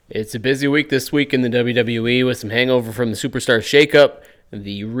It's a busy week this week in the WWE with some hangover from the Superstar Shakeup,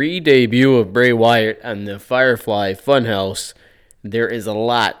 the re-debut of Bray Wyatt, and the Firefly Funhouse. There is a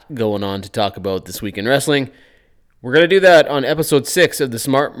lot going on to talk about this week in wrestling. We're going to do that on episode 6 of the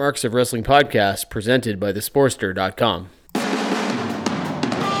Smart Marks of Wrestling podcast presented by thesportster.com.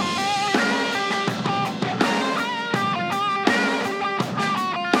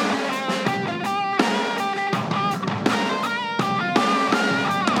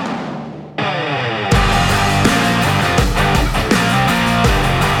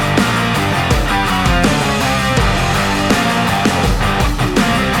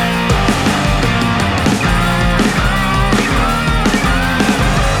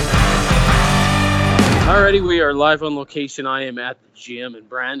 We are live on location. I am at the gym, and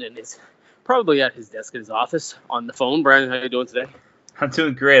Brandon is probably at his desk at his office on the phone. Brandon, how are you doing today? I'm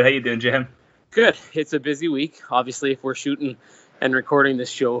doing great. How you doing, Jim? Good. It's a busy week. Obviously, if we're shooting and recording this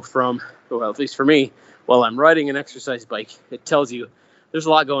show from, well, at least for me, while I'm riding an exercise bike, it tells you there's a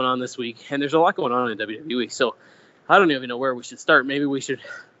lot going on this week, and there's a lot going on in WWE. So I don't even know where we should start. Maybe we should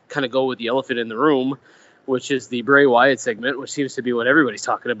kind of go with the elephant in the room, which is the Bray Wyatt segment, which seems to be what everybody's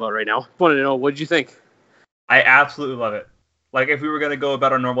talking about right now. I wanted to know, what did you think? I absolutely love it. Like, if we were going to go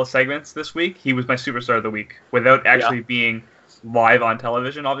about our normal segments this week, he was my superstar of the week without actually being live on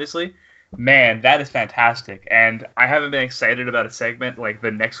television, obviously. Man, that is fantastic. And I haven't been excited about a segment like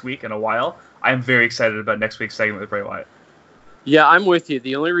the next week in a while. I'm very excited about next week's segment with Bray Wyatt. Yeah, I'm with you.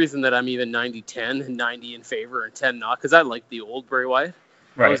 The only reason that I'm even 90-10, 90 in favor and 10 not, because I like the old Bray Wyatt.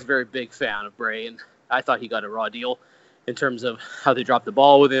 Right. I was a very big fan of Bray, and I thought he got a raw deal in terms of how they dropped the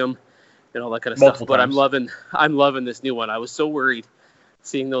ball with him and all that kind of stuff. But I'm loving this new one. I was so worried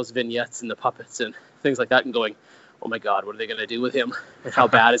seeing those vignettes and the puppets and things like that and going, oh my God, what are they going to do with him? And how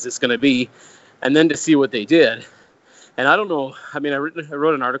bad is this going to be? And then to see what they did. And I don't know. I mean, I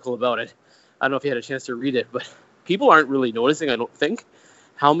wrote an article about it. I don't know if you had a chance to read it, but people aren't really noticing, I don't think,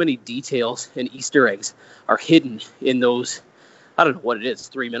 how many details and Easter eggs are hidden in those, I don't know what it is,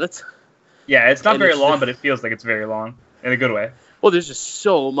 3 minutes? Yeah, it's not very long, but it feels like it's very long in a good way. Well, there's just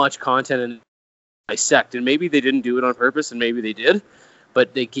so much content and dissect, and maybe they didn't do it on purpose, and maybe they did,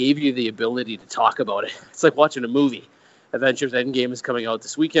 but they gave you the ability to talk about it. It's like watching a movie. Avengers Endgame is coming out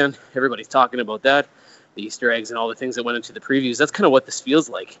this weekend. Everybody's talking about that, the Easter eggs and all the things that went into the previews. That's kind of what this feels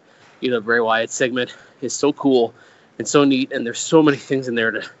like. You know, Bray Wyatt segment is so cool and so neat, and there's so many things in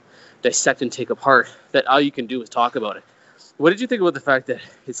there to dissect and take apart that all you can do is talk about it. What did you think about the fact that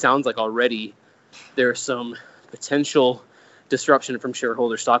it sounds like already there's some potential disruption from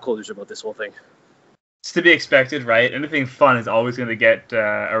shareholders, stockholders about this whole thing? It's to be expected, right? Anything fun is always going to get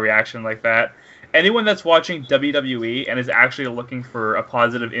a reaction like that. Anyone that's watching WWE and is actually looking for a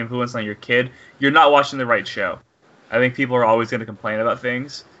positive influence on your kid, you're not watching the right show. I think people are always going to complain about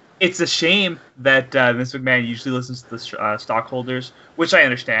things. It's a shame that Vince McMahon usually listens to the stockholders, which I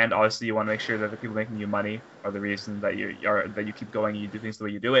understand. Obviously, you want to make sure that the people making you money are the reason that you keep going and you do things the way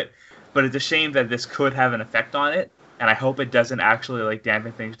you do it. But it's a shame that this could have an effect on it, and I hope it doesn't actually like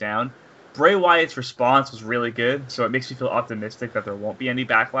dampen things down. Bray Wyatt's response was really good, so it makes me feel optimistic that there won't be any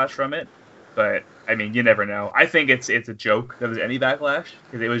backlash from it. But I mean, you never know. I think it's a joke that there's any backlash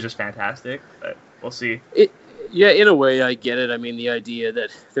because it was just fantastic. But we'll see. Yeah, in a way, I get it. I mean, the idea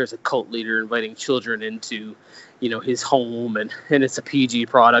that there's a cult leader inviting children into, you know, his home and it's a PG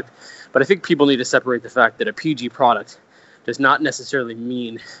product. But I think people need to separate the fact that a PG product does not necessarily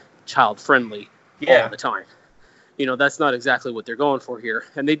mean child-friendly all the time. You know, that's not exactly what they're going for here.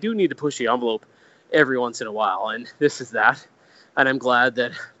 And they do need to push the envelope every once in a while. And this is that. And I'm glad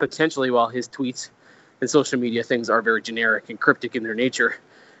that potentially while his tweets and social media things are very generic and cryptic in their nature,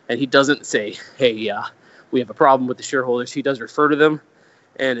 and he doesn't say, hey, we have a problem with the shareholders, he does refer to them.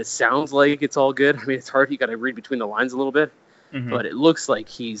 And it sounds like it's all good. I mean, it's hard. You got to read between the lines a little bit. Mm-hmm. But it looks like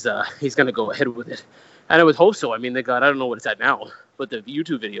he's going to go ahead with it. And I would hope so. I mean, they got, I don't know what it's at now, but the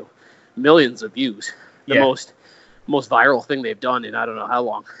YouTube video, millions of views. The most viral thing they've done in I don't know how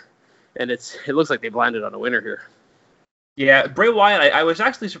long. And it looks like they've landed on a winner here. Yeah, Bray Wyatt, I was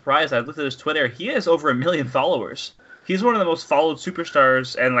actually surprised. I looked at his Twitter. He has over 1 million followers. He's one of the most followed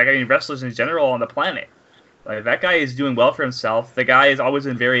superstars and wrestlers in general on the planet. Like, that guy is doing well for himself. The guy has always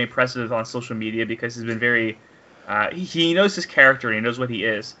been very impressive on social media because he's been very he knows his character and he knows what he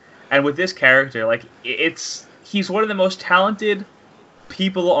is. And with this character, like, he's one of the most talented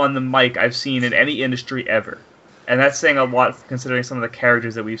people on the mic I've seen in any industry ever. And that's saying a lot considering some of the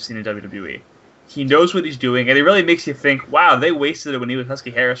characters that we've seen in WWE. He knows what he's doing, and it really makes you think, wow, they wasted it when he was Husky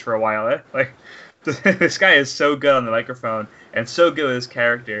Harris for a while, eh? Like, this guy is so good on the microphone and so good with his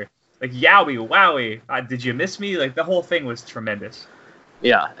character. Like, yowie, wowie, did you miss me? Like, the whole thing was tremendous.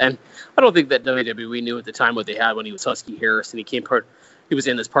 Yeah, and I don't think that WWE knew at the time what they had when he was Husky Harris, and he was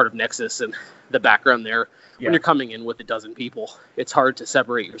in as part of Nexus and the background there. Yeah. When you're coming in with a dozen people, it's hard to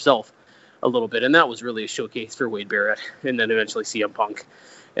separate yourself a little bit, and that was really a showcase for Wade Barrett, and then eventually CM Punk,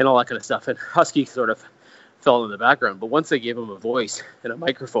 and all that kind of stuff. And Husky sort of fell in the background, but once they gave him a voice and a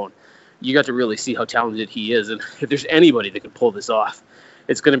microphone, you got to really see how talented he is. And if there's anybody that can pull this off,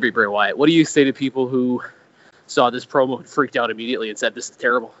 it's going to be Bray Wyatt. What do you say to people who saw this promo and freaked out immediately and said, this is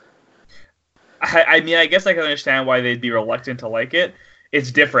terrible? I mean, I guess I can understand why they'd be reluctant to like it.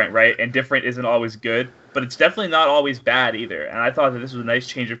 It's different, right? And different isn't always good, but it's definitely not always bad either. And I thought that this was a nice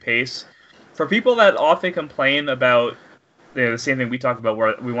change of pace. For people that often complain about the same thing we talk about,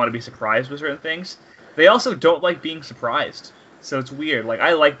 where we want to be surprised with certain things, they also don't like being surprised. So it's weird. Like,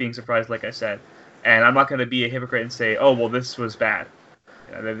 I like being surprised, like I said. And I'm not going to be a hypocrite and say, oh, well, this was bad.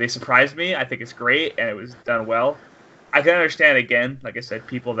 They surprised me. I think it's great, and it was done well. I can understand, again, like I said,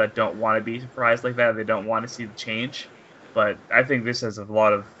 people that don't want to be surprised like that. They don't want to see the change. But I think this has a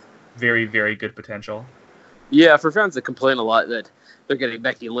lot of very, very good potential. Yeah, for fans that complain a lot that they're getting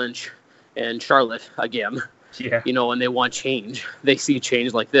Becky Lynch and Charlotte again, yeah, and they want change. They see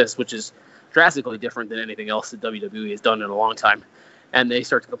change like this, which is drastically different than anything else that WWE has done in a long time. And they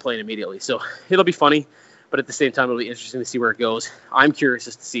start to complain immediately. So it'll be funny. But at the same time, it'll be interesting to see where it goes. I'm curious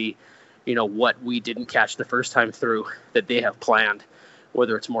as to see, what we didn't catch the first time through that they have planned,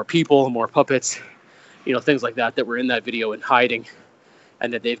 whether it's more people, more puppets, things like that were in that video and hiding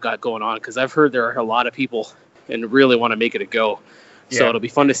and that they've got going on. Because I've heard there are a lot of people and really want to make it a go. Yeah. So it'll be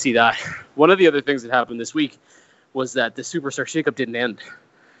fun to see that. One of the other things that happened this week was that the Superstar Shakeup didn't end.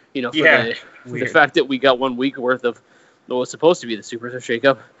 For the fact that we got 1 week worth of what was supposed to be the Superstar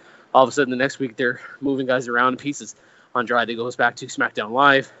Shakeup. All of a sudden, the next week, they're moving guys around in pieces. Andrade goes back to SmackDown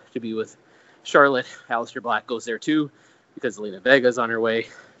Live to be with Charlotte. Aleister Black goes there, too, because Zelina Vega's on her way.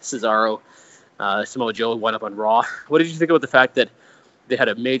 Cesaro, Samoa Joe went up on Raw. What did you think about the fact that they had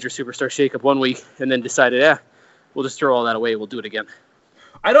a major Superstar shakeup 1 week and then decided, we'll just throw all that away. We'll do it again?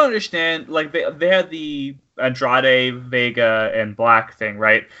 I don't understand. Like, they had the Andrade, Vega, and Black thing,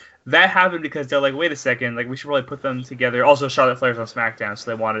 right? That happened because they're like, wait a second, like we should really put them together. Also, Charlotte Flair's on SmackDown, so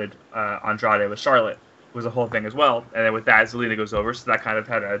they wanted Andrade with Charlotte. Was a whole thing as well. And then with that, Zelina goes over, so that kind of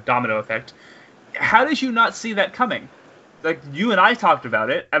had a domino effect. How did you not see that coming? Like, you and I talked about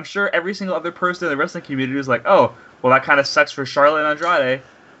it. I'm sure every single other person in the wrestling community was like, oh, well, that kind of sucks for Charlotte and Andrade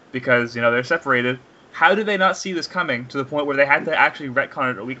because, they're separated. How did they not see this coming to the point where they had to actually retcon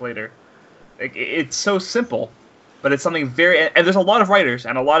it a week later? Like, it's so simple. But it's something and there's a lot of writers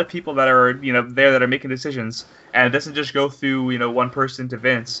and a lot of people that are, there that are making decisions. And it doesn't just go through, one person to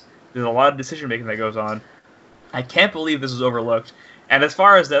Vince. There's a lot of decision making that goes on. I can't believe this was overlooked. And as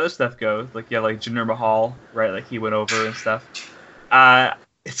far as the other stuff goes, like Jinder Mahal, right? Like he went over and stuff.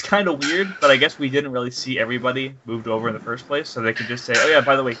 It's kind of weird, but I guess we didn't really see everybody moved over in the first place. So they could just say, oh yeah,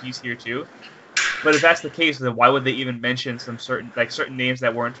 by the way, he's here too. But if that's the case, then why would they even mention some certain names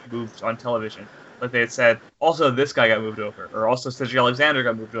that weren't moved on television? Like they had said, also this guy got moved over, or also Cedric Alexander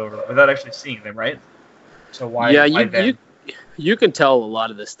got moved over, without actually seeing them, right? So why? Yeah, why you can tell a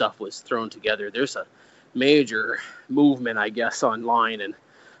lot of this stuff was thrown together. There's a major movement, I guess, online and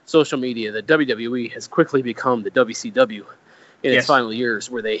social media that WWE has quickly become the WCW in its final years,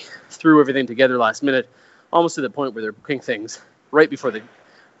 where they threw everything together last minute, almost to the point where they're booking things right before the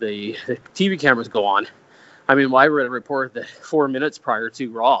TV cameras go on. I mean, I read a report that 4 minutes prior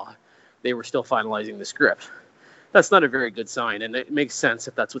to Raw, they were still finalizing the script. That's not a very good sign, and it makes sense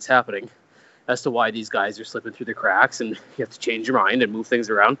if that's what's happening as to why these guys are slipping through the cracks and you have to change your mind and move things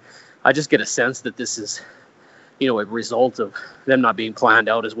around. I just get a sense that this is, a result of them not being planned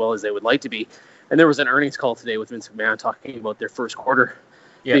out as well as they would like to be. And there was an earnings call today with Vince McMahon talking about their first quarter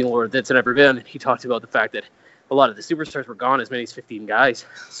being lower than it's ever been. He talked about the fact that a lot of the superstars were gone, as many as 15 guys.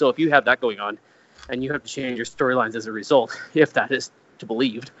 So if you have that going on and you have to change your storylines as a result, if that is to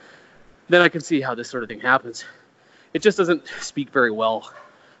believed, then I can see how this sort of thing happens. It just doesn't speak very well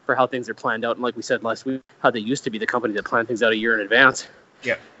for how things are planned out. And like we said last week, how they used to be the company that planned things out a year in advance.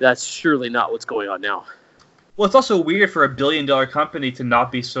 Yeah. That's surely not what's going on now. Well, it's also weird for $1 billion company to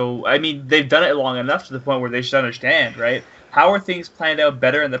not be so... I mean, they've done it long enough to the point where they should understand, right? How are things planned out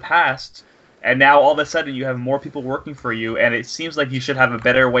better in the past? And now all of a sudden you have more people working for you, and it seems like you should have a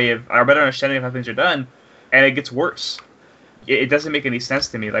better understanding of how things are done, and it gets worse. It doesn't make any sense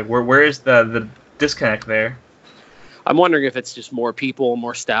to me. Like, where is the disconnect there? I'm wondering if it's just more people,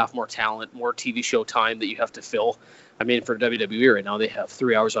 more staff, more talent, more TV show time that you have to fill. I mean, for WWE right now, they have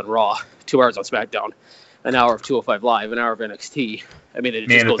 3 hours on Raw, 2 hours on SmackDown, an hour of 205 Live, an hour of NXT. I mean, it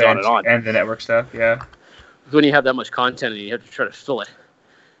just goes on and on. And the network stuff, yeah. When you have that much content and you have to try to fill it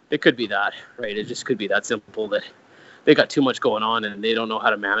It could be that, right? It just could be that simple that they got too much going on and they don't know how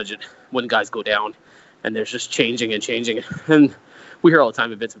to manage it when guys go down, and there's just changing and changing. And we hear all the time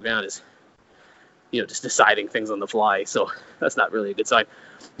that Vince McMahon is, just deciding things on the fly. So that's not really a good sign.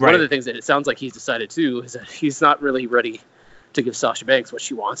 Right. One of the things that it sounds like he's decided too is that he's not really ready to give Sasha Banks what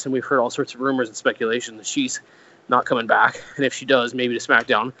she wants. And we've heard all sorts of rumors and speculation that she's not coming back. And if she does, maybe to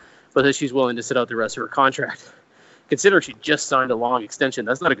SmackDown, but that she's willing to sit out the rest of her contract. Considering she just signed a long extension,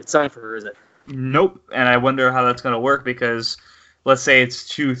 that's not a good sign for her, is it? Nope. And I wonder how that's going to work, because let's say it's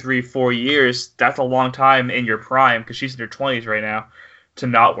 2, 3, 4 years. That's a long time in your prime, because she's in her 20s right now, to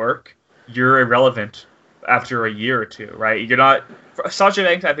not work. You're irrelevant after a year or two, right? You're not. Sasha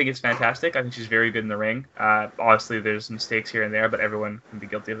Banks, I think, is fantastic. I think she's very good in the ring. Obviously, there's mistakes here and there, but everyone can be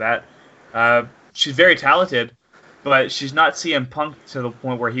guilty of that. She's very talented, but she's not CM Punk to the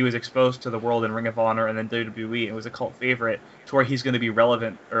point where he was exposed to the world in Ring of Honor and then WWE and was a cult favorite to where he's going to be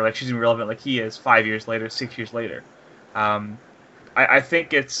relevant, or like she's going to be relevant like he is 5 years later, 6 years later. I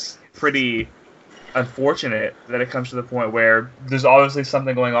think it's pretty unfortunate that it comes to the point where there's obviously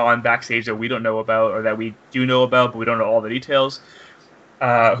something going on backstage that we don't know about, or that we do know about, but we don't know all the details.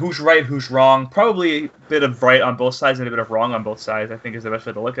 Who's right, who's wrong? Probably a bit of right on both sides and a bit of wrong on both sides, I think, is the best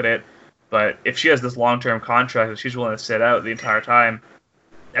way to look at it. But if she has this long-term contract that she's willing to sit out the entire time,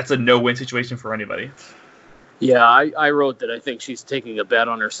 that's a no-win situation for anybody. Yeah, I wrote that I think she's taking a bet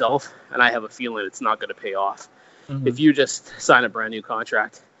on herself, and I have a feeling it's not going to pay off. Mm-hmm. If you just sign a brand new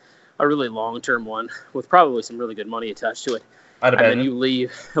contract, a really long-term one, with probably some really good money attached to it, and then you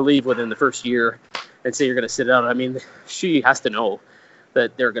leave within the first year and say you're going to sit out, I mean, she has to know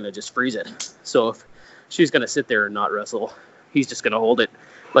that they're going to just freeze it. So if she's going to sit there and not wrestle, he's just going to hold it,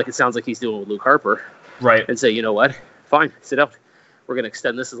 like it sounds like he's doing with Luke Harper. Right. And say, you know what? Fine, sit out. We're going to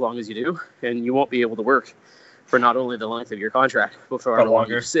extend this as long as you do, and you won't be able to work for not only the length of your contract, but for how long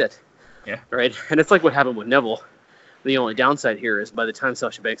you sit. Yeah. Right? And it's like what happened with Neville. The only downside here is by the time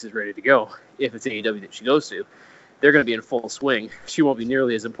Sasha Banks is ready to go, if it's AEW that she goes to, they're going to be in full swing. She won't be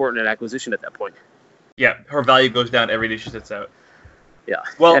nearly as important an acquisition at that point. Yeah, her value goes down every day she sits out. Yeah.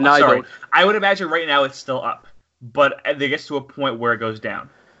 Well, and sorry. I would imagine right now it's still up, but it gets to a point where it goes down.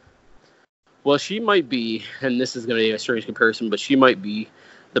 Well, she might be, and this is going to be a strange comparison, but she might be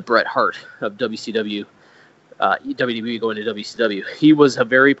the Bret Hart of WCW, WWE going to WCW. He was a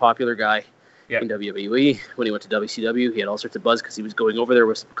very popular guy in WWE. When he went to WCW, he had all sorts of buzz because he was going over there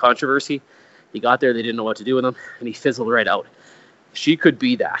with some controversy. He got there, they didn't know what to do with him, and he fizzled right out. She could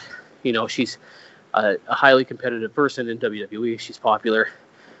be that. She's a highly competitive person in WWE. She's popular.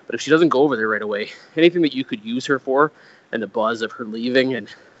 But if she doesn't go over there right away, anything that you could use her for, and the buzz of her leaving and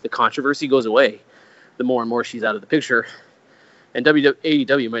the controversy goes away, the more and more she's out of the picture. And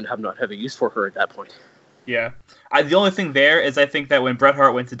AEW might not have a use for her at that point. Yeah. The only thing there is I think that when Bret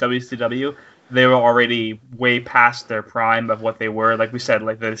Hart went to WCW, they were already way past their prime of what they were. Like we said,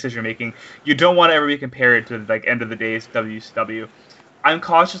 like the decision making. You don't want to ever be compared to like end of the days WCW. I'm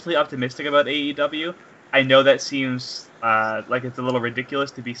cautiously optimistic about AEW. I know that seems like it's a little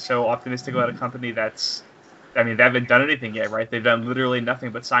ridiculous to be so optimistic about a company that's, I mean, they haven't done anything yet, right? They've done literally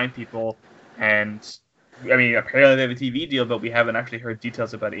nothing but sign people, and I mean, apparently they have a TV deal, but we haven't actually heard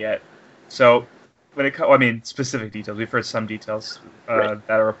details about it yet. So when it comes, I mean, specific details, we've heard some details that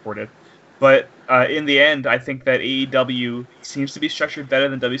are reported. But in the end, I think that AEW seems to be structured better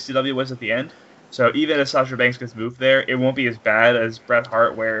than WCW was at the end. So even if Sasha Banks gets moved there, it won't be as bad as Bret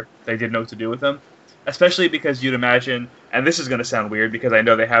Hart, where they didn't know what to do with him. Especially because you'd imagine, and this is going to sound weird because I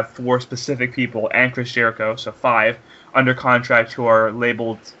know they have 4 specific people and Chris Jericho, so 5, under contract who are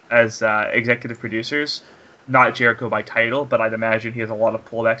labeled as executive producers. Not Jericho by title, but I'd imagine he has a lot of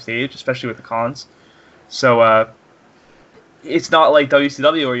pull backstage, especially with the cons. So it's not like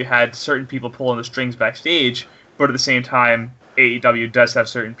WCW where you had certain people pulling the strings backstage, but at the same time, AEW does have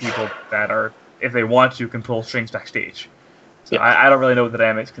certain people that are, if they want to, can pull strings backstage. So yeah. I don't really know what the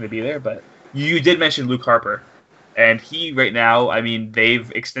dynamic's going to be there, but you did mention Luke Harper, and he right now, I mean, they've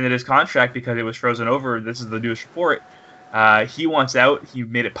extended his contract because it was frozen over. This is the newest report. He wants out. He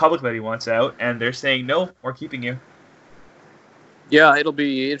made it public that he wants out, and they're saying, no, we're keeping you. Yeah, it'll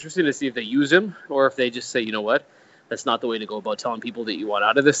be interesting to see if they use him or if they just say, you know what, that's not the way to go about telling people that you want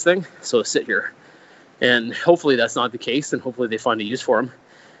out of this thing, so sit here. And hopefully that's not the case, and hopefully they find a use for him.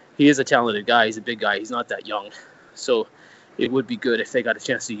 He is a talented guy. He's a big guy. He's not that young. So it would be good if they got a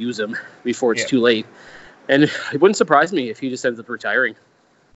chance to use him before it's too late. And it wouldn't surprise me if he just ends up retiring.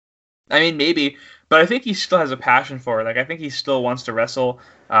 I mean, maybe, but I think he still has a passion for it. Like, I think he still wants to wrestle.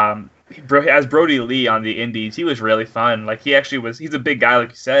 As Brody Lee on the Indies, he was really fun. Like, he's a big guy, like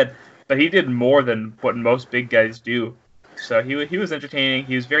you said, but he did more than what most big guys do. So he was entertaining.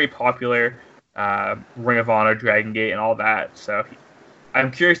 He was very popular. Ring of Honor, Dragon Gate, and all that. So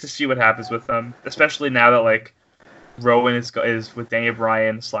I'm curious to see what happens with them, especially now that like Rowan is with Daniel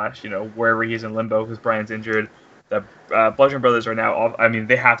Bryan / wherever he's in limbo because Bryan's injured. The Bludgeon Brothers are now all. I mean,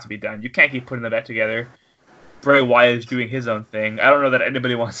 they have to be done. You can't keep putting them back together. Bray Wyatt is doing his own thing. I don't know that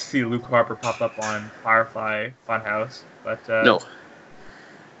anybody wants to see Luke Harper pop up on Firefly Funhouse, but No,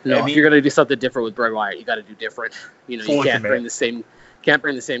 I mean, if you're gonna do something different with Bray Wyatt, you got to do different. You can't bring the same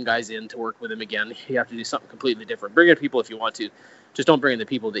guys in to work with him again. You have to do something completely different. Bring in people if you want to, just don't bring in the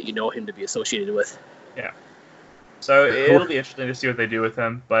people that you know him to be associated with. Yeah. So it'll be interesting to see what they do with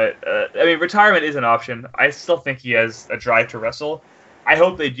him. But I mean, retirement is an option. I still think he has a drive to wrestle. I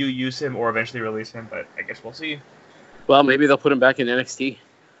hope they do use him or eventually release him, but I guess we'll see. Well, maybe they'll put him back in NXT.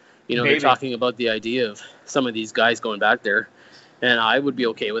 Maybe. They're talking about the idea of some of these guys going back there, and I would be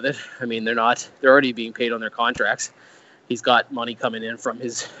okay with it. I mean, they're already being paid on their contracts. He's got money coming in from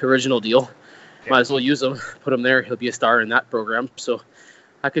his original deal. Yeah. Might as well use him, put him there. He'll be a star in that program. So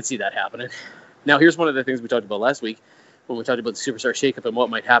I could see that happening. Now, here's one of the things we talked about last week when we talked about the Superstar Shakeup and what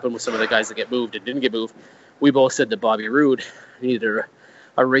might happen with some of the guys that get moved and didn't get moved. We both said that Bobby Roode needed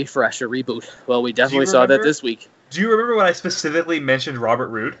a refresh, a reboot. Well, we definitely saw that this week. Do you remember when I specifically mentioned Robert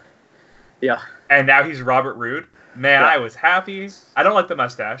Roode? Yeah. And now he's Robert Roode? Man, yeah. I was happy. I don't like the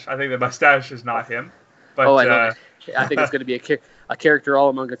mustache. I think the mustache is not him. But, I love it. I think it's going to be a character all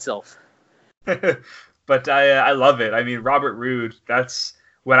among itself. But I love it. I mean, Robert Roode, that's...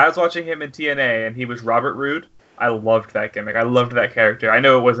 When I was watching him in TNA and he was Robert Roode, I loved that gimmick. I loved that character. I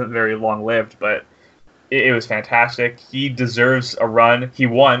know it wasn't very long-lived, but it was fantastic. He deserves a run. He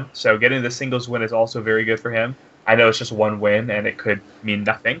won, so getting the singles win is also very good for him. I know it's just one win, and it could mean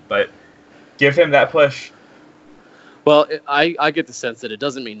nothing, but give him that push. Well, I get the sense that it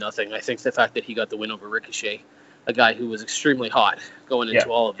doesn't mean nothing. I think the fact that he got the win over Ricochet, a guy who was extremely hot going into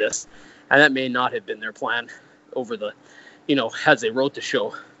all of this, and that may not have been their plan over the... as they wrote the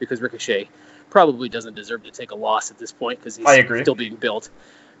show, because Ricochet probably doesn't deserve to take a loss at this point because he's still being built.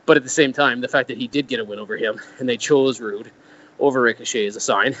 But at the same time, the fact that he did get a win over him and they chose Roode over Ricochet is a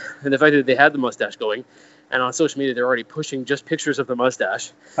sign. And the fact that they had the mustache going and on social media they're already pushing just pictures of the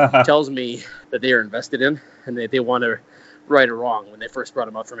mustache tells me that they are invested in and that they want to right or wrong when they first brought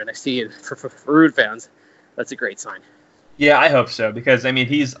him up from NXT. And for Roode fans, that's a great sign. Yeah, I hope so because, I mean,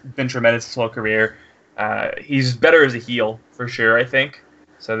 he's been tremendous his whole career. He's better as a heel, for sure, I think.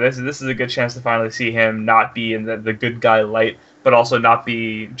 So this is a good chance to finally see him not be in the good guy light, but also not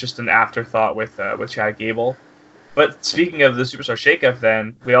be just an afterthought with Chad Gable. But speaking of the Superstar Shakeup,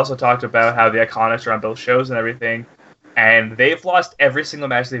 then, we also talked about how the Iconics are on both shows and everything, and they've lost every single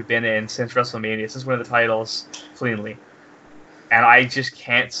match they've been in since WrestleMania, since winning the titles cleanly. And I just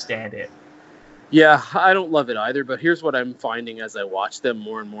can't stand it. Yeah, I don't love it either, but here's what I'm finding as I watch them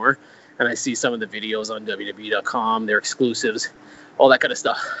more and more. And I see some of the videos on WWE.com, their exclusives, all that kind of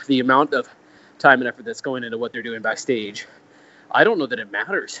stuff. The amount of time and effort that's going into what they're doing backstage, I don't know that it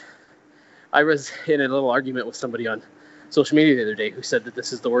matters. I was in a little argument with somebody on social media the other day who said that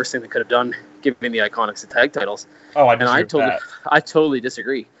this is the worst thing they could have done, giving the Iconics the tag titles. Oh, I totally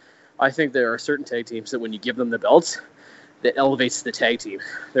disagree. I think there are certain tag teams that when you give them the belts, that elevates the tag team.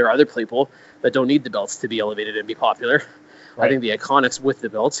 There are other people that don't need the belts to be elevated and be popular. Right. I think the Iconics with the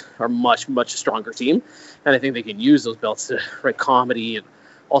belts are much, much stronger team. And I think they can use those belts to write comedy and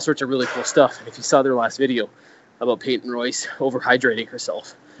all sorts of really cool stuff. And if you saw their last video about Peyton Royce overhydrating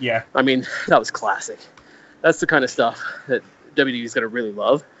herself. Yeah. I mean, that was classic. That's the kind of stuff that WWE is going to really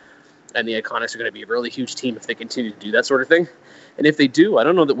love. And the Iconics are going to be a really huge team if they continue to do that sort of thing. And if they do, I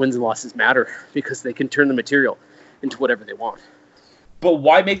don't know that wins and losses matter because they can turn the material into whatever they want. But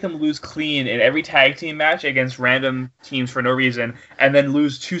why make them lose clean in every tag team match against random teams for no reason, and then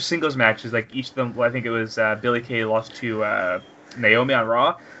lose two singles matches? Like each of them, I think it was Billie Kay lost to Naomi on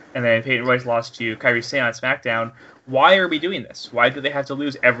Raw, and then Peyton Royce lost to Kairi Sane on SmackDown. Why are we doing this? Why do they have to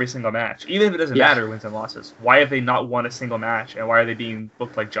lose every single match? Even if it doesn't matter wins and losses. Why have they not won a single match, and why are they being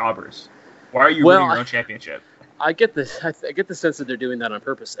booked like jobbers? Why are you winning your own championship? I get the sense that they're doing that on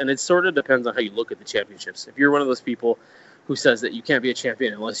purpose, and it sort of depends on how you look at the championships. If you're one of those people who says that you can't be a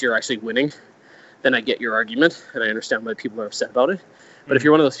champion unless you're actually winning, then I get your argument, and I understand why people are upset about it. But if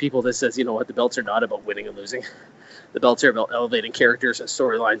you're one of those people that says, you know what, the belts are not about winning and losing. The belts are about elevating characters and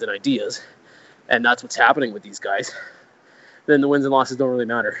storylines and ideas, and that's what's happening with these guys, then the wins and losses don't really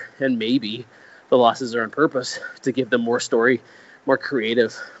matter. And maybe the losses are on purpose to give them more story, more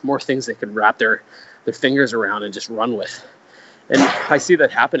creative, more things they can wrap their fingers around and just run with. And I see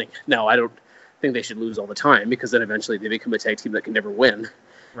that happening. Now, I don't think they should lose all the time because then eventually they become a tag team that can never win.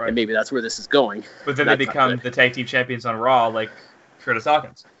 Right. And maybe that's where this is going. But then they become the tag team champions on Raw, like Curtis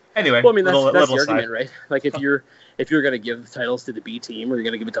Hawkins. Anyway, well, I mean, that's the little argument, right? Like, if you're going to give the titles to the B team, or you're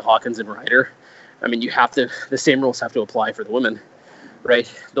going to give it to Hawkins and Ryder, I mean, the same rules have to apply for the women,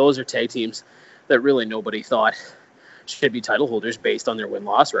 right? Those are tag teams that really nobody thought should be title holders based on their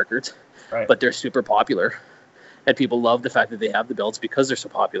win-loss records, right. But they're super popular, and people love the fact that they have the belts because they're so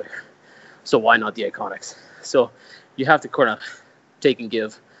popular. So why not the Iconics? So you have to kind of take and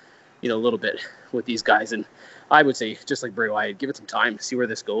give, a little bit with these guys. And I would say, just like Bray Wyatt, give it some time, see where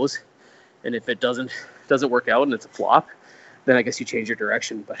this goes. And if it doesn't work out and it's a flop, then I guess you change your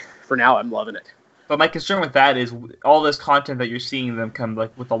direction. But for now, I'm loving it. But my concern with that is all this content that you're seeing them come,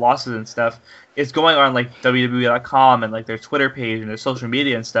 like, with the losses and stuff, is going on, like, WWE.com and, like, their Twitter page and their social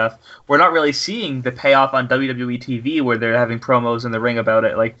media and stuff. We're not really seeing the payoff on WWE TV where they're having promos in the ring about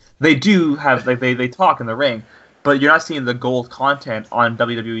it. Like, they do have, like, they talk in the ring, but you're not seeing the gold content on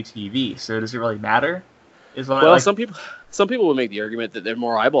WWE TV. So does it really matter? Some people will make the argument that there are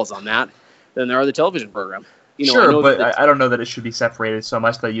more eyeballs on that than there are the television program. Sure, but I don't know that it should be separated so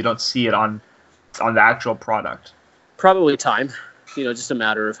much that you don't see it on the actual product. Probably time, just a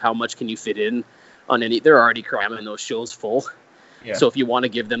matter of how much can you fit in on any. They're already cramming those shows full. Yeah. So if you want to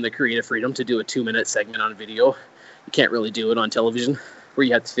give them the creative freedom to do a 2-minute segment on video, you can't really do it on television where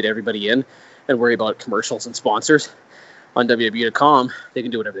you have to fit everybody in and worry about commercials and sponsors. On WWE.com, they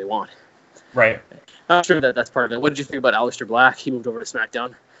can do whatever they want. Right. I'm sure that's part of it. What did you think about Aleister Black? He moved over to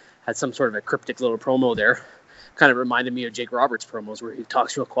SmackDown, had some sort of a cryptic little promo there. Kind of reminded me of Jake Roberts' promos where he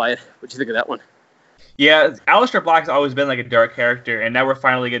talks real quiet. What do you think of that one? Yeah, Aleister Black's always been like a dark character, and now we're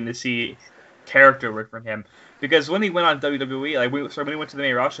finally getting to see character work from him. Because when he went on WWE, when he went to the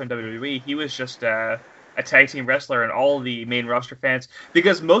main roster in WWE, he was just a tag team wrestler, and all the main roster fans,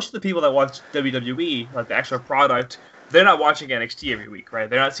 because most of the people that watch WWE, like the actual product, they're not watching NXT every week, right?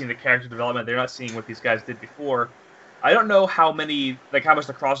 They're not seeing the character development. They're not seeing what these guys did before. I don't know how much the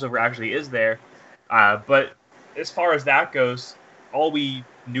crossover actually is there, but as far as that goes, all we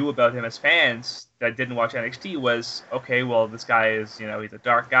knew about him as fans that didn't watch NXT was, okay, well, this guy is, he's a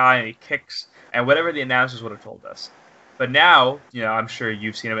dark guy and he kicks, and whatever the announcers would have told us. But now, I'm sure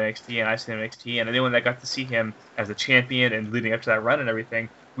you've seen him in NXT and I've seen him in NXT, and anyone that got to see him as a champion and leading up to that run and everything,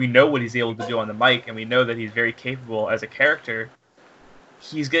 we know what he's able to do on the mic, and we know that he's very capable as a character.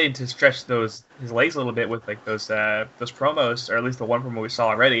 He's getting to stretch his legs a little bit with like those promos, or at least the one promo we saw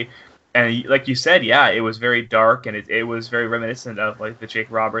already. And like you said, yeah, it was very dark, and it was very reminiscent of like the Jake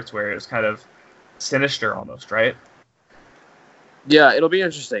Roberts, where it was kind of sinister almost, right? Yeah, it'll be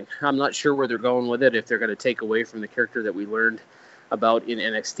interesting. I'm not sure where they're going with it, if they're going to take away from the character that we learned about in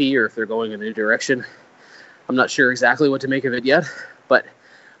NXT, or if they're going in a new direction. I'm not sure exactly what to make of it yet, but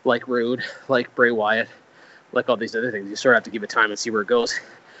like Rude, like Bray Wyatt, like all these other things, you sort of have to give it time and see where it goes.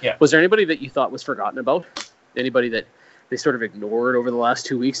 Yeah. Was there anybody that you thought was forgotten about? Anybody that they sort of ignored over the last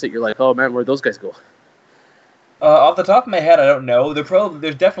 2 weeks that you're like, oh man, where'd those guys go? Off the top of my head, I don't know.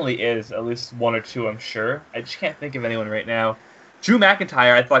 There definitely is at least one or two, I'm sure. I just can't think of anyone right now. Drew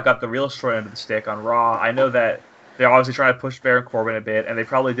McIntyre, I thought, got the real short end of the stick on Raw. I know that they're obviously trying to push Baron Corbin a bit, and they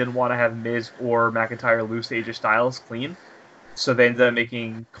probably didn't want to have Miz or McIntyre lose to AJ Styles clean. So they ended up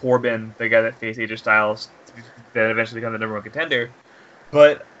making Corbin the guy that faced AJ Styles to then eventually become the number one contender.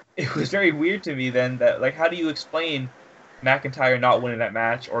 But it was very weird to me then that, like, how do you explain McIntyre not winning that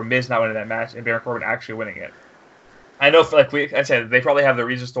match, or Miz not winning that match, and Baron Corbin actually winning it? I know, I said, they probably have the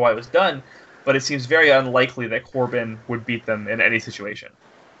reasons to why it was done, but it seems very unlikely that Corbin would beat them in any situation.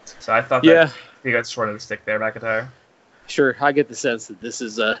 So I thought that he got short of the stick there, McIntyre. Sure, I get the sense that this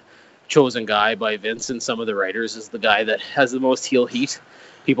is a chosen guy by Vince and some of the writers is the guy that has the most heel heat.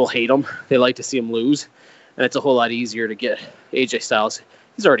 People hate him. They like to see him lose. And it's a whole lot easier to get AJ Styles.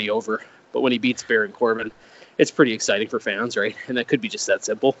 He's already over. But when he beats Baron Corbin, it's pretty exciting for fans, right? And that could be just that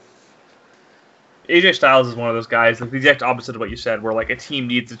simple. AJ Styles is one of those guys, like the exact opposite of what you said, where like a team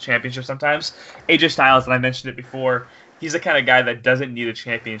needs a championship sometimes. AJ Styles, and I mentioned it before, he's the kind of guy that doesn't need a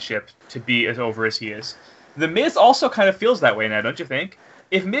championship to be as over as he is. The Miz also kind of feels that way now, don't you think?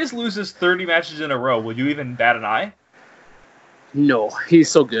 If Miz loses 30 matches in a row, will you even bat an eye? No, he's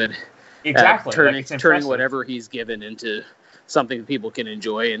so good. Exactly. Turning whatever he's given into something people can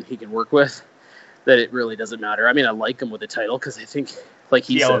enjoy and he can work with, that it really doesn't matter. I mean, I like him with the title because I think, like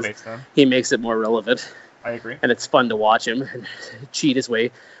he says, he makes it more relevant. I agree. And it's fun to watch him and cheat his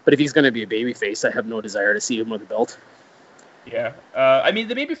way. But if he's going to be a babyface, I have no desire to see him with a belt. Yeah. I mean,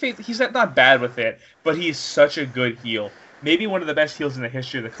 the babyface, he's not bad with it, but he's such a good heel. Maybe one of the best heels in the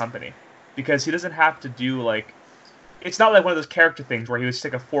history of the company. Because he doesn't have to do, like... It's not like one of those character things where he would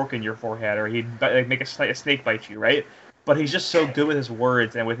stick a fork in your forehead or he'd like, make a snake bite you, right? but he's just so good with his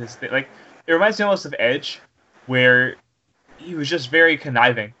words and with his like. It reminds me almost of Edge, where he was just very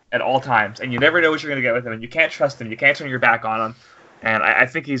conniving at all times, and you never know what you're going to get with him, and you can't trust him, you can't turn your back on him, and I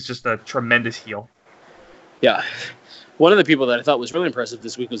think he's just a tremendous heel. Yeah. One of the people that I thought was really impressive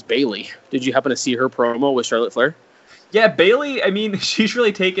this week was Bayley. Did you happen to see her promo with Charlotte Flair? Yeah, Bayley, I mean, she's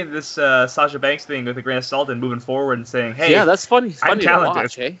really taken this Sasha Banks thing with a grain of salt and moving forward and saying, hey, yeah, that's funny I'm to talented.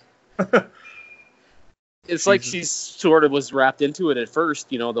 watch, hey? It's like she sort of was wrapped into it at first.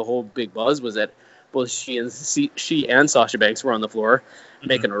 The whole big buzz was that both she and Sasha Banks were on the floor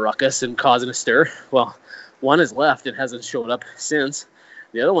making a ruckus and causing a stir. Well, one has left and hasn't showed up since.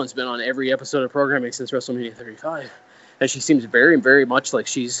 The other one's been on every episode of programming since WrestleMania 35. And she seems very, very much like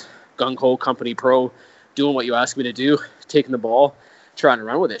she's gung-ho company pro, doing what you ask me to do, taking the ball, trying to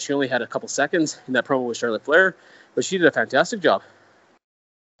run with it. She only had a couple seconds in that promo with Charlotte Flair, but she did a fantastic job.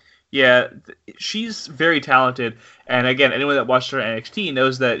 Yeah, she's very talented, and again, anyone that watched her at NXT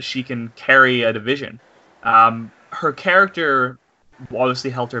knows that she can carry a division. Her character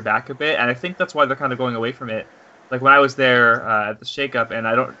obviously held her back a bit, and I think that's why they're kind of going away from it. Like when I was there at the shakeup, and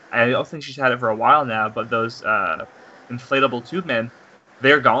I don't think she's had it for a while now, but those inflatable tube men,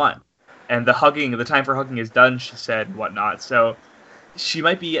 they're gone, and the time for hugging is done, she said, and whatnot. So she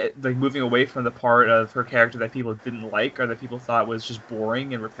might be like moving away from the part of her character that people didn't like or that people thought was just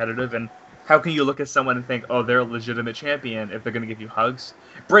boring and repetitive. And how can you look at someone and think, oh, they're a legitimate champion if they're going to give you hugs?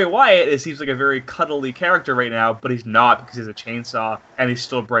 Bray Wyatt seems like a very cuddly character right now, but he's not because he's a chainsaw and he's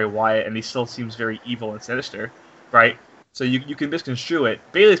still Bray Wyatt and he still seems very evil and sinister, right? So you can misconstrue it.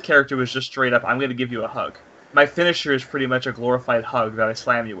 Bayley's character was just straight up, I'm going to give you a hug. My finisher is pretty much a glorified hug that I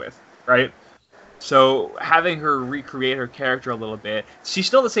slam you with, right? So having her recreate her character a little bit, she's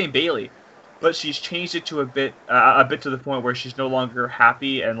still the same Bayley, but she's changed it to a bit to the point where she's no longer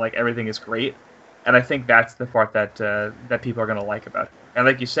happy and like everything is great. And I think that's the part that people are going to like about it. And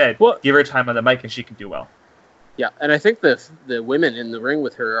like you said, give her time on the mic and she can do well. Yeah, and I think the women in the ring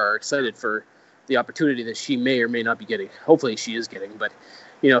with her are excited for the opportunity that she may or may not be getting. Hopefully she is getting, but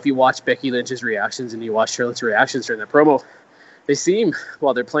if you watch Becky Lynch's reactions and you watch Charlotte's reactions during the promo, they seem,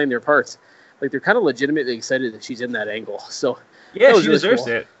 while they're playing their parts, like they're kind of legitimately excited that she's in that angle. So yeah, she deserves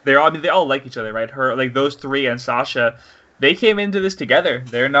it. They all like each other, right? Her, like those three and Sasha, they came into this together.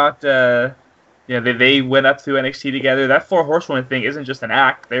 They're not, they went up through NXT together. That Four Horsewomen thing isn't just an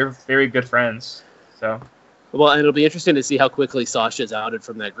act. They're very good friends. So, well, and it'll be interesting to see how quickly Sasha's outed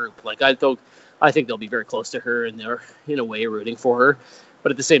from that group. Like I think they'll be very close to her and they're in a way rooting for her.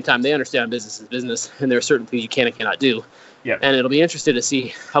 But at the same time, they understand business is business, and there are certain things you can and cannot do. Yeah. And it'll be interesting to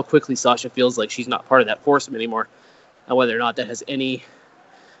see how quickly Sasha feels like she's not part of that foursome anymore, and whether or not that has any,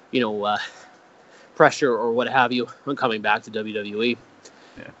 pressure or what have you on coming back to WWE.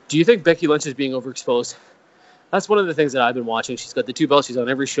 Yeah. Do you think Becky Lynch is being overexposed? That's one of the things that I've been watching. She's got the 2 belts. She's on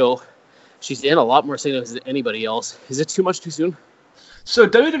every show. She's in a lot more signals than anybody else. Is it too much too soon? So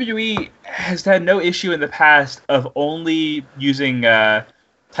WWE has had no issue in the past of only using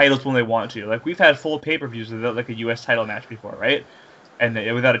titles when they want to. Like we've had full pay-per-views without like a U.S. title match before, right? And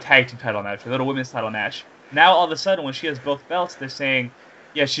without a tag team title match, without a women's title match. Now all of a sudden, when she has both belts, they're saying,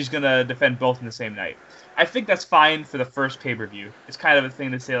 yeah, she's gonna defend both in the same night. I think that's fine for the first pay-per-view. It's kind of a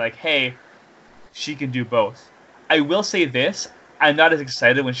thing to say like, hey, she can do both. I will say this: I'm not as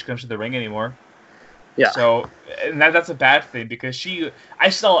excited when she comes to the ring anymore. Yeah. So, and that's a bad thing because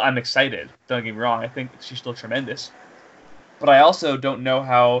I'm excited. Don't get me wrong. I think she's still tremendous. But I also don't know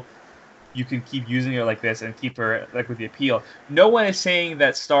how you can keep using her like this and keep her like with the appeal. No one is saying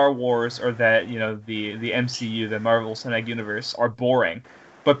that Star Wars or that, the MCU, the Marvel Cinematic Universe are boring.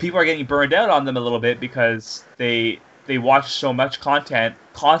 But people are getting burned out on them a little bit because they watch so much content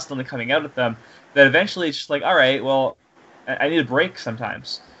constantly coming out at them that eventually it's just like, all right, well, I need a break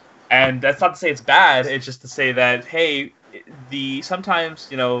sometimes. And that's not to say it's bad. It's just to say that, hey, sometimes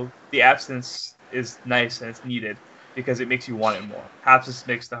the absence is nice and it's needed because it makes you want it more. Absence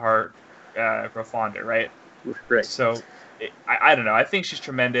makes the heart grow fonder, right? Right. So I don't know. I think she's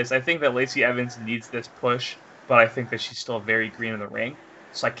tremendous. I think that Lacey Evans needs this push, but I think that she's still very green in the ring.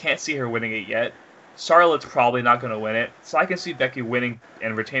 So I can't see her winning it yet. Charlotte's probably not going to win it. So I can see Becky winning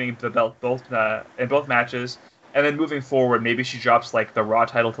and retaining the belt in both matches. And then moving forward, maybe she drops like the Raw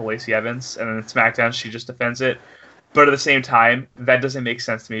title to Lacey Evans, and then in SmackDown she just defends it. But at the same time, that doesn't make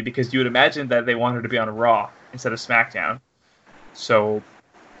sense to me because you would imagine that they want her to be on Raw instead of SmackDown. So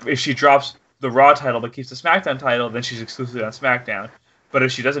if she drops the Raw title but keeps the SmackDown title, then she's exclusively on SmackDown. But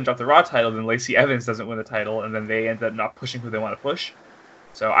if she doesn't drop the Raw title, then Lacey Evans doesn't win the title, and then they end up not pushing who they want to push.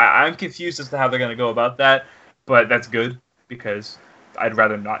 So I'm confused as to how they're going to go about that, but that's good because I'd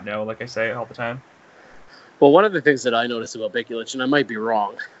rather not know, like I say all the time. Well, one of the things that I noticed about Becky Lynch, and I might be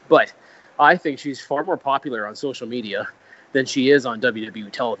wrong, but I think she's far more popular on social media than she is on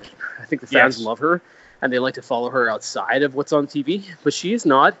WWE television. I think the fans love her, and they like to follow her outside of what's on TV, but she is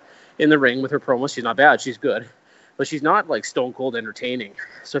not in the ring with her promos. She's not bad. She's good, but she's not like stone cold entertaining.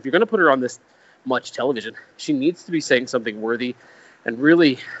 So if you're going to put her on this much television, she needs to be saying something worthy and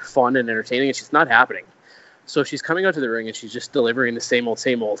really fun and entertaining, and she's not happening. So if she's coming out to the ring and she's just delivering the same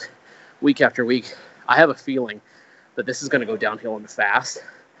old week after week, I have a feeling that this is going to go downhill in the fast.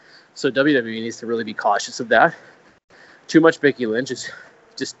 So WWE needs to really be cautious of that. Too much Becky Lynch is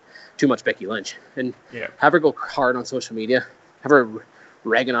just too much Becky Lynch. And have her go hard on social media. Have her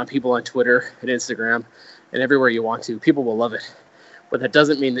ragging on people on Twitter and Instagram and everywhere you want to. People will love it. But that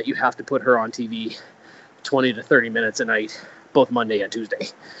doesn't mean that you have to put her on TV 20 to 30 minutes a night, both Monday and Tuesday.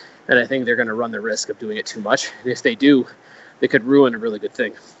 And I think they're going to run the risk of doing it too much. And if they do, they could ruin a really good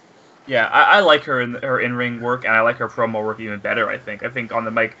thing. Yeah, I like her in-ring work, and I like her promo work even better, I think. I think on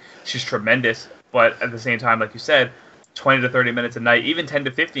the mic, she's tremendous. But at the same time, like you said, 20 to 30 minutes a night, even 10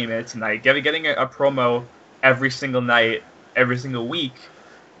 to 15 minutes a night, getting a promo every single night, every single week,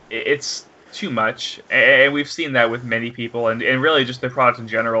 it's too much. And we've seen that with many people, and really just the product in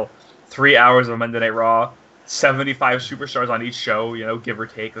general. 3 hours of Monday Night Raw, 75 superstars on each show, give or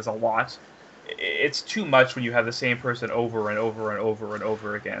take. There's a lot. It's too much when you have the same person over and over and over and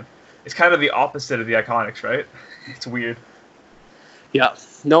over again. It's kind of the opposite of the Iconics, right? It's weird. Yeah.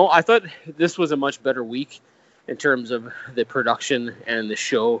 No, I thought this was a much better week in terms of the production and the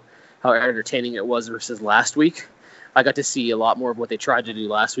show, how entertaining it was versus last week. I got to see a lot more of what they tried to do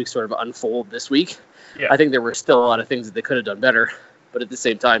last week sort of unfold this week. Yeah. I think there were still a lot of things that they could have done better, but at the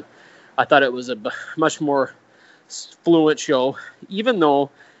same time, I thought it was a much more fluent show, even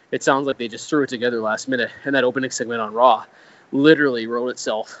though it sounds like they just threw it together last minute. And that opening segment on Raw literally wrote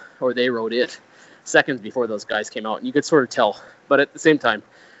itself, or they wrote it, seconds before those guys came out. And you could sort of tell. But at the same time,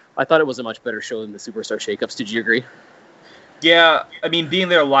 I thought it was a much better show than the Superstar Shakeups. Did you agree? Yeah, I mean, being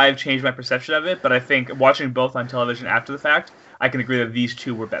there live changed my perception of it, but I think watching both on television after the fact, I can agree that these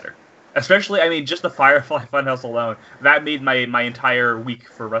two were better. Especially, I mean, just the Firefly Funhouse alone, that made my entire week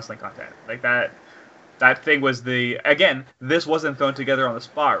for wrestling content. Like, that thing was again, this wasn't thrown together on the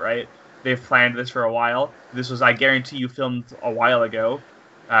spot, right? They've planned this for a while. This was, I guarantee you, filmed a while ago.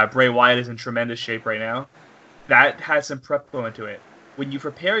 Bray Wyatt is in tremendous shape right now. That had some prep going into it. When you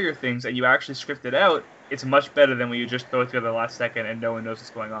prepare your things and you actually script it out, it's much better than when you just throw it together last second and no one knows what's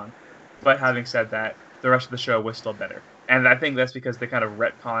going on. But having said that, the rest of the show was still better. And I think that's because they kind of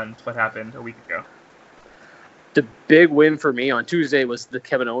retconned what happened a week ago. The big win for me on Tuesday was the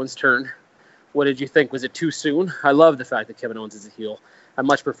Kevin Owens turn. What did you think? Was it too soon? I love the fact that Kevin Owens is a heel. I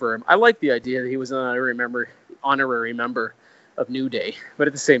much prefer him. I like the idea that he was an honorary member of New Day. But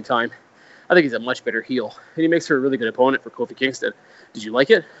at the same time, I think he's a much better heel. And he makes her a really good opponent for Kofi Kingston. Did you like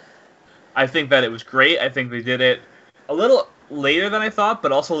it? I think that it was great. I think they did it a little later than I thought,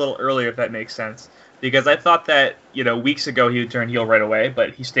 but also a little earlier, if that makes sense. Because I thought that, weeks ago he would turn heel right away,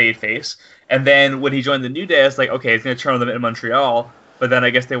 but he stayed face. And then when he joined the New Day, I was like, okay, he's going to turn on them in Montreal. But then I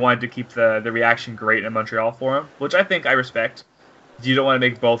guess they wanted to keep the reaction great in Montreal for him, which I think I respect. You don't want to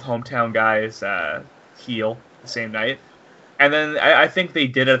make both hometown guys heel the same night. And then I think they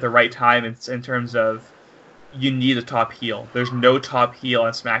did it at the right time in terms of you need a top heel. There's no top heel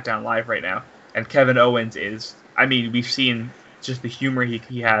on SmackDown Live right now. And Kevin Owens is, I mean, we've seen just the humor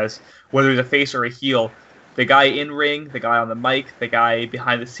he has, whether he's a face or a heel. The guy in ring, the guy on the mic, the guy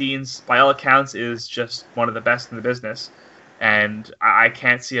behind the scenes, by all accounts, is just one of the best in the business. And I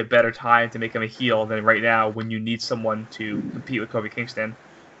can't see a better time to make him a heel than right now when you need someone to compete with Kofi Kingston.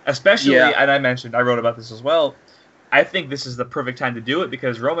 Especially, and I wrote about this as well, I think this is the perfect time to do it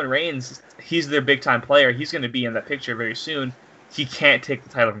because Roman Reigns, he's their big-time player. He's going to be in that picture very soon. He can't take the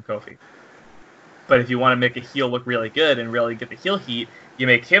title from Kofi. But if you want to make a heel look really good and really get the heel heat, you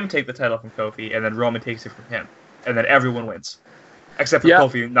make him take the title from Kofi, and then Roman takes it from him. And then everyone wins. Except for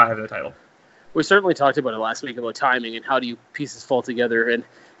Kofi not having the title. We certainly talked about it last week about timing and how do you pieces fall together. And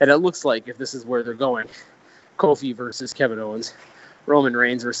it looks like if this is where they're going, Kofi versus Kevin Owens, Roman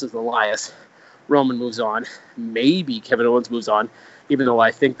Reigns versus Elias, Roman moves on. Maybe Kevin Owens moves on, even though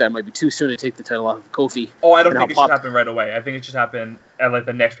I think that might be too soon to take the title off of Kofi. Oh, I don't think it should happen right away. I think it should happen at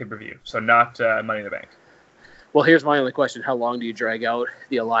the next pay-per-view, so not Money in the Bank. Well, here's my only question. How long do you drag out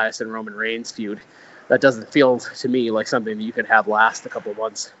the Elias and Roman Reigns feud? That doesn't feel to me like something that you could have last a couple of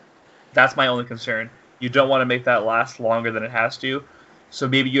months. That's my only concern. You don't want to make that last longer than it has to. So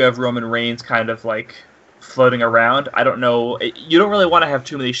maybe you have Roman Reigns kind of floating around. I don't know. You don't really want to have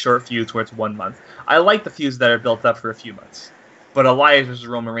too many short feuds where it's 1 month. I like the feuds that are built up for a few months. But Elias versus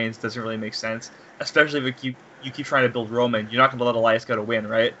Roman Reigns doesn't really make sense. especially if you keep trying to build Roman. You're not going to let Elias go to win,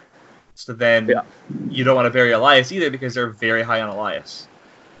 right? So then you don't want to bury Elias either because they're very high on Elias.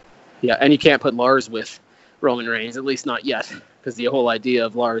 Yeah, and you can't put Lars with Roman Reigns, at least not yet, because the whole idea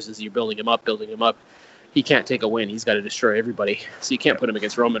of Lars is you're building him up. He can't take a win. He's got to destroy everybody. So you can't put him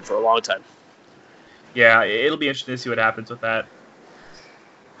against Roman for a long time. Yeah, it'll be interesting to see what happens with that.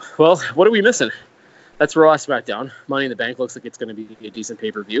 Well, what are we missing? That's Raw SmackDown. Money in the Bank looks like it's going to be a decent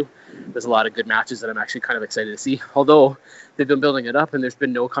pay-per-view. There's a lot of good matches that I'm actually kind of excited to see. Although they've been building it up and there's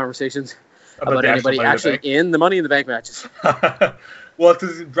been no conversations about anybody actually in the Money in the Bank matches. Well,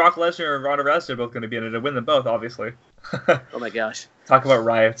 because Brock Lesnar and Ronda Rousey are both going to be in it to win them both, obviously. Oh my gosh. Talk about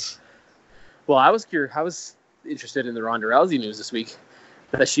riots. Well, I was interested in the Ronda Rousey news this week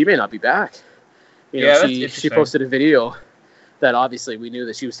that she may not be back. You know, she posted a video that obviously we knew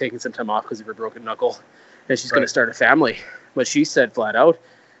that she was taking some time off because of her broken knuckle and she's going to start a family. But she said flat out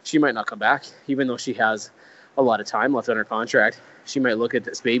she might not come back, even though she has a lot of time left on her contract. She might look at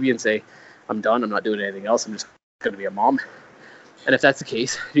this baby and say, I'm done. I'm not doing anything else. I'm just going to be a mom. And if that's the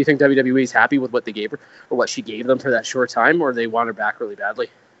case, do you think WWE is happy with what they gave her or what she gave them for that short time, or they want her back really badly?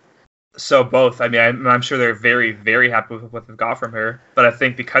 So both. I mean, I'm sure they're very, very happy with what they've got from her. But I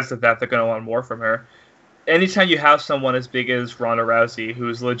think because of that, they're going to want more from her. Anytime you have someone as big as Ronda Rousey,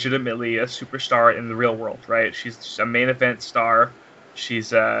 who's legitimately a superstar in the real world, right? She's a main event star.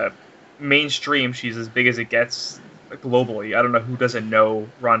 She's mainstream. She's as big as it gets globally. I don't know who doesn't know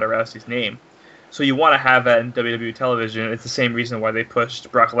Ronda Rousey's name. So you want to have that in WWE television. It's the same reason why they pushed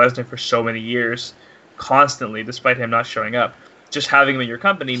Brock Lesnar for so many years, constantly, despite him not showing up. Just having him in your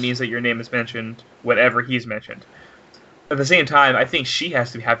company means that your name is mentioned whenever he's mentioned. At the same time, I think she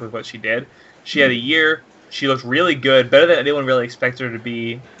has to be happy with what she did. She had a year. She looked really good, better than anyone really expected her to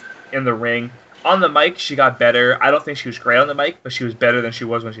be in the ring. On the mic, she got better. I don't think she was great on the mic, but she was better than she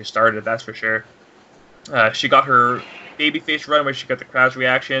was when she started, that's for sure. She got her babyface run where she got the crowd's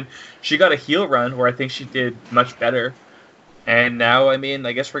reaction. She got a heel run where I think she did much better. And now, I mean,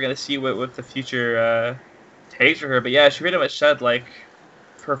 I guess we're going to see what the future takes for her. But yeah, she pretty much said, like,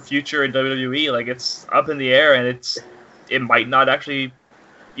 her future in WWE, like, it's up in the air, and it might not actually,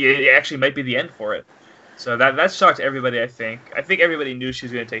 it actually might be the end for it. So that shocked everybody, I think. I think everybody knew she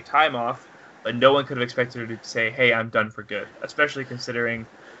was going to take time off, but no one could have expected her to say, hey, I'm done for good, especially considering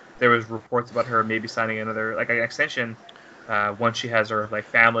there was reports about her maybe signing another, like, an extension once she has her, like,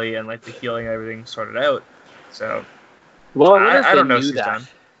 family and, like, the healing and everything sorted out. So, well, I don't know if she's done.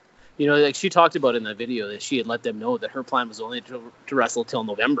 You know, like, she talked about in the video that she had let them know that her plan was only to wrestle till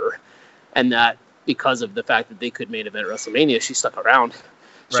November, and that because of the fact that they could main event WrestleMania, she stuck around.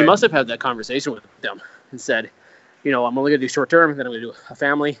 She must have had that conversation with them and said, you know, I'm only going to do short term, then I'm going to do a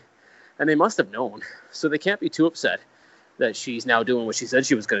family. And they must have known. So they can't be too upset that she's now doing what she said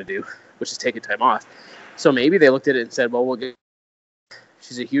she was going to do, which is taking time off. So maybe they looked at it and said, well,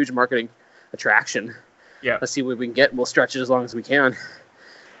 she's a huge marketing attraction. Yeah. Let's see what we can get. We'll stretch it as long as we can.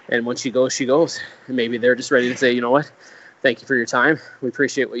 And when she goes, she goes. And maybe they're just ready to say, you know what? Thank you for your time. We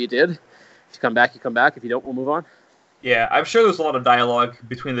appreciate what you did. If you come back, you come back. If you don't, we'll move on. Yeah, I'm sure there's a lot of dialogue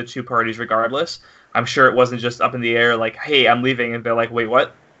between the two parties regardless. I'm sure it wasn't just up in the air like, hey, I'm leaving, and they're like, wait,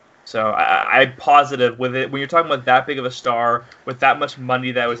 what? So I'm positive with it. When you're talking about that big of a star, with that much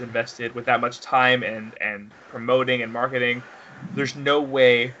money that was invested, with that much time and promoting and marketing, there's no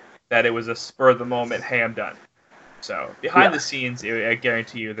way that it was a spur of the moment, hey, I'm done. So behind the scenes, I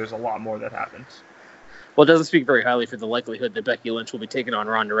guarantee you there's a lot more that happens. Well, it doesn't speak very highly for the likelihood that Becky Lynch will be taking on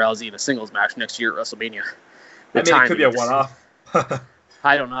Ronda Rousey in a singles match next year at WrestleMania. It could be a one-off.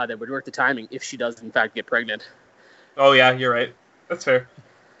 I don't know how that would work the timing if she does, in fact, get pregnant. Oh, yeah, you're right. That's fair.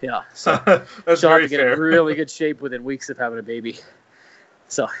 Yeah, so That's she'll very have to get fair. in really good shape within weeks of having a baby.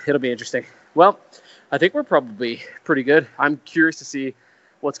 So it'll be interesting. Well, I think we're probably pretty good. I'm curious to see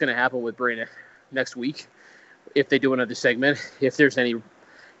what's going to happen with Bray next week. If they do another segment, if there's any,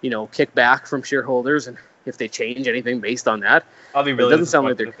 kickback from shareholders, and if they change anything based on that. I'll be really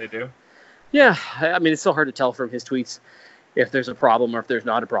disappointed if they do. Yeah, I mean, it's so hard to tell from his tweets if there's a problem or if there's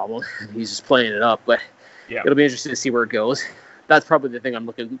not a problem. He's just playing it up, but it'll be interesting to see where it goes. That's probably the thing I'm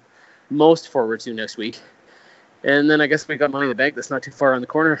looking most forward to next week. And then I guess we got Money in the Bank that's not too far on the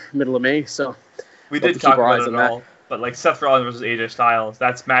corner, middle of May. So we did talk about it all, but like Seth Rollins versus AJ Styles,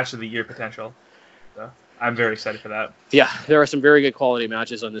 that's match of the year potential. So I'm very excited for that. Yeah, there are some very good quality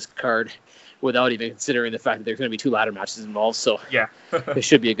matches on this card without even considering the fact that there's going to be 2 ladder matches involved. So yeah, it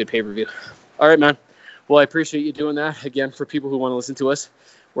should be a good pay-per-view. All right, man. Well, I appreciate you doing that. Again, for people who want to listen to us,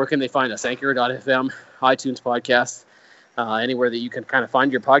 where can they find us? Anchor.fm, iTunes Podcasts, anywhere that you can kind of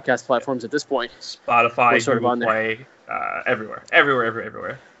find your podcast platforms at this point. Spotify, Google Play,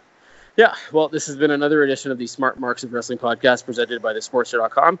 everywhere. Yeah, well, this has been another edition of the Smart Marks of Wrestling podcast presented by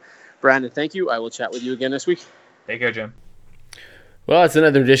thesportster.com. Brandon, thank you. I will chat with you again this week. Take care, Jim. Well, it's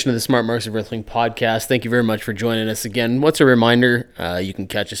another edition of the Smart Marks of Wrestling podcast. Thank you very much for joining us again. What's a reminder? You can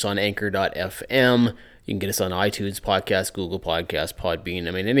catch us on anchor.fm. You can get us on iTunes Podcast, Google Podcast, Podbean.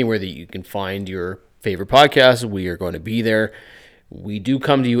 I mean, anywhere that you can find your favorite podcast, we are going to be there. We do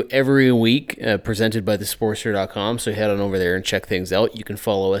come to you every week, presented by thesportster.com, so head on over there and check things out. You can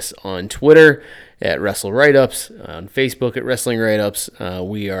follow us on Twitter at Wrestle Write-Ups, on Facebook at Wrestling Write-Ups.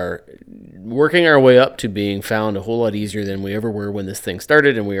 We are working our way up to being found a whole lot easier than we ever were when this thing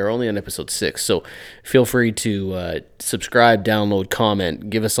started, and we are only on episode 6. So feel free to subscribe, download, comment,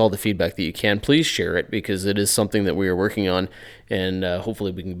 give us all the feedback that you can. Please share it, because it is something that we are working on, and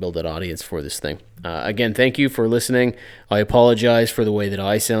hopefully we can build an audience for this thing. Again, thank you for listening. I apologize for the way that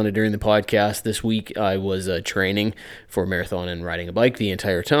I sounded during the podcast. This week I was training for a marathon and riding a bike the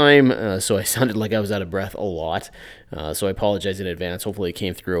entire time, so I sounded like I was out of breath a lot. So I apologize in advance. Hopefully it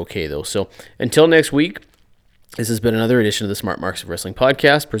came through okay, though. So until next week, this has been another edition of the Smart Marks of Wrestling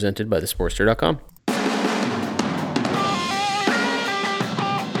podcast presented by thesportster.com.